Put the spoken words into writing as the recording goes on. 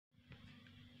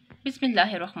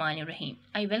Bismillahirrahmanirrahim.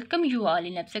 I welcome you all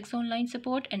in ABSEC's online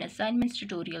support and assignments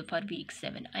tutorial for week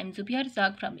 7. I am Zubia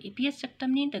Razak from APS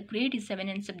Chaptamni. The grade is 7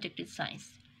 and subject is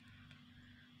science.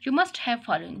 You must have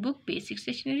following book, basic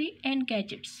stationery and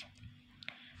gadgets.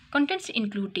 Contents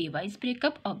include day-wise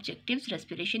breakup, objectives,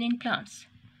 respiration in plants.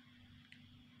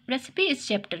 Recipe is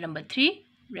chapter number 3,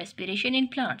 respiration in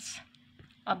plants.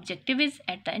 Objective is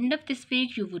at the end of this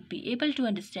week you would be able to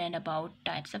understand about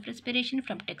types of respiration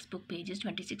from textbook pages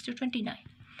 26 to 29.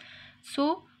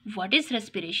 So what is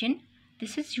respiration?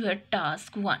 This is your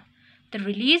task 1. The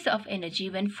release of energy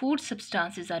when food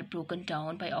substances are broken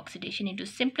down by oxidation into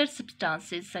simpler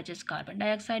substances such as carbon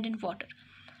dioxide and water.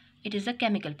 It is a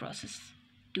chemical process.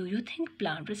 Do you think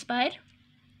plants respire?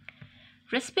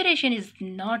 Respiration is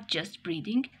not just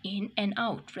breathing in and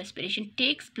out. Respiration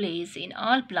takes place in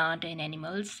all plant and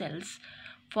animal cells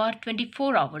for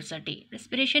 24 hours a day.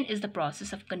 Respiration is the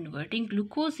process of converting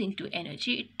glucose into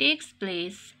energy. It takes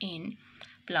place in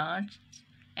plants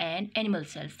and animal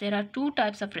cells. There are two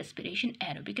types of respiration,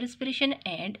 aerobic respiration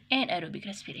and anaerobic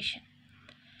respiration.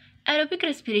 Aerobic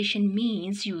respiration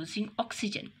means using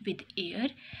oxygen with air,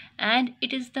 and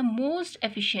it is the most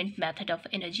efficient method of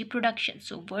energy production.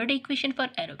 So word equation for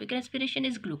aerobic respiration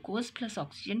is glucose plus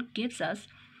oxygen gives us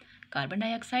carbon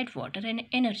dioxide, water and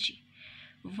energy.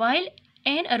 While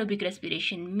anaerobic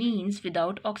respiration means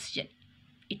without oxygen,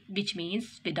 which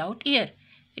means without air.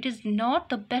 It is not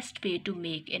the best way to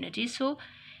make energy, so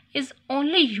is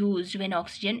only used when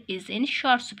oxygen is in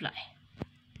short supply.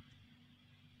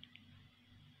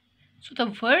 So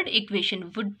the word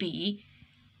equation would be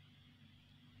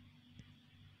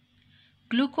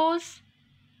glucose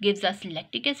gives us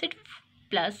lactic acid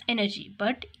plus energy,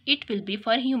 but it will be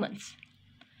for humans.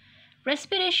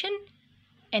 Respiration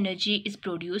energy is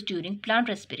produced during plant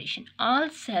respiration.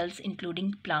 All cells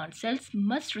including plant cells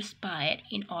must respire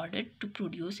in order to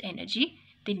produce energy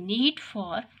they need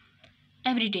for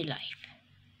everyday life.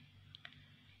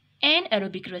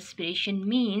 Anaerobic respiration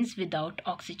means without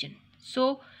oxygen.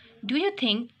 So do you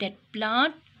think that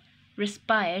plant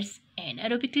respires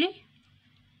anaerobically?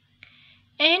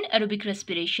 Anaerobic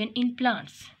respiration in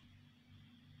plants.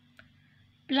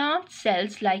 Plant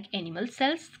cells, like animal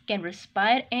cells, can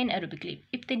respire anaerobically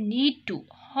if they need to.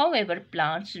 However,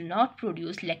 plants do not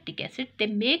produce lactic acid. They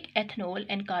make ethanol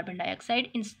and carbon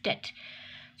dioxide instead.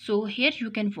 So here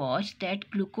you can watch that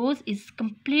glucose is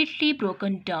completely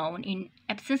broken down in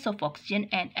absence of oxygen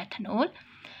and ethanol,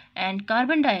 and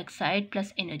carbon dioxide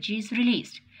plus energy is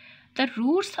released. The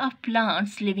roots of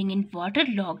plants living in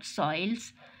waterlogged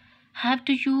soils have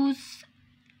to use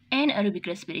anaerobic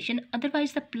respiration,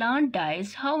 otherwise the plant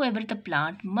dies. However, the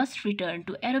plant must return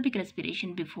to aerobic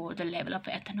respiration before the level of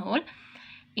ethanol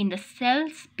in the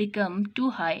cells become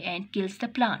too high and kills the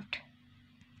plant.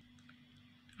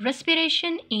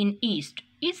 Respiration in yeast.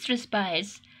 Yeast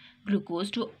respires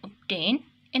glucose to obtain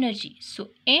energy. So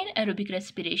anaerobic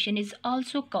respiration is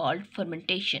also called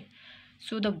fermentation.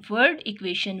 So the word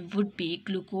equation would be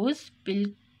glucose will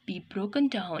be broken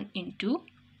down into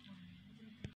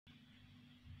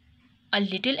a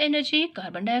little energy,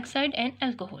 carbon dioxide and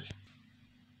alcohol.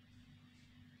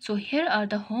 So here are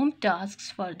the home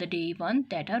tasks for the day 1,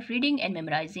 that are reading and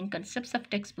memorizing concepts of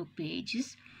textbook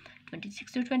pages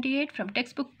 26 to 28. From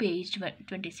textbook page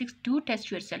 26 to test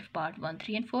yourself part 1,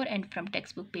 3 and 4, and from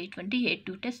textbook page 28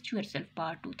 to test yourself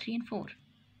part 2, 3 and 4.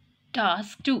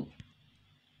 Task 2.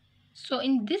 So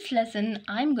in this lesson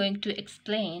I am going to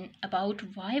explain about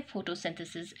why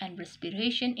photosynthesis and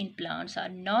respiration in plants are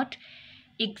not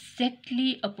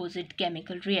exactly opposite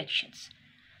chemical reactions.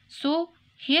 So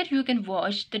here you can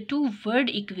watch the two word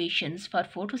equations for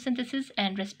photosynthesis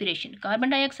and respiration. Carbon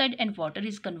dioxide and water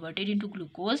is converted into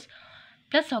glucose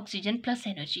plus oxygen plus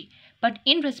energy. But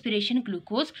in respiration,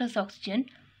 glucose plus oxygen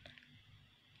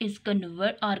is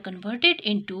converted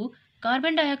into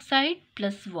carbon dioxide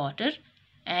plus water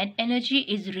and energy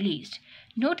is released.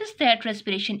 Notice that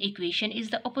respiration equation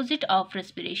is the opposite of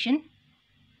respiration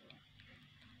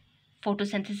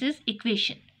photosynthesis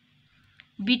equation.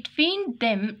 Between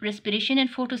them, respiration and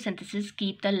photosynthesis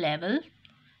keep the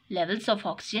levels of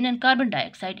oxygen and carbon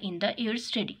dioxide in the air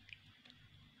steady.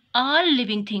 All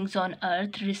living things on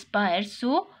earth respire,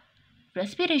 so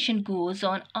respiration goes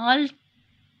on all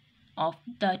of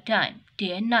the time,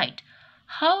 day and night.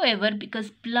 However,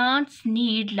 because plants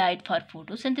need light for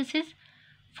photosynthesis,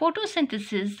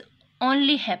 photosynthesis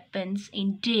only happens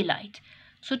in daylight.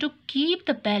 So to keep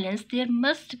the balance, there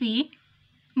must be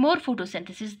more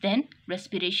photosynthesis than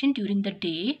respiration during the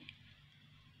day.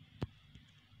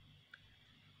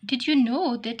 Did you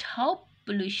know that how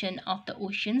pollution of the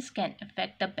oceans can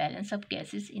affect the balance of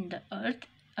gases in the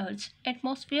Earth's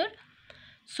atmosphere?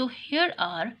 So here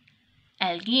are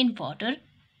algae in water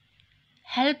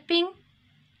helping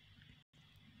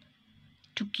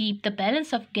to keep the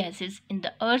balance of gases in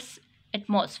the Earth's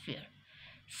atmosphere.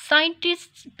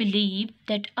 Scientists believe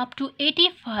that up to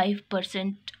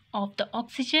 85% of the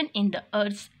oxygen in the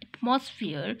Earth's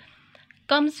atmosphere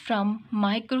comes from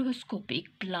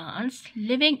microscopic plants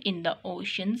living in the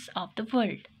oceans of the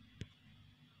world.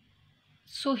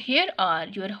 So here are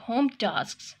your home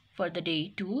tasks for the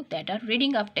day 2, that are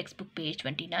reading of textbook page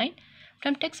 29.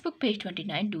 From textbook page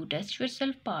 29, do test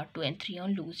yourself part 2 and 3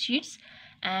 on loose sheets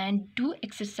and do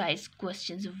exercise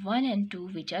questions 1 and 2,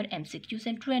 which are MCQs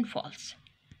and true and false.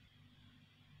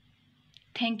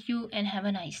 Thank you and have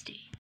a nice day.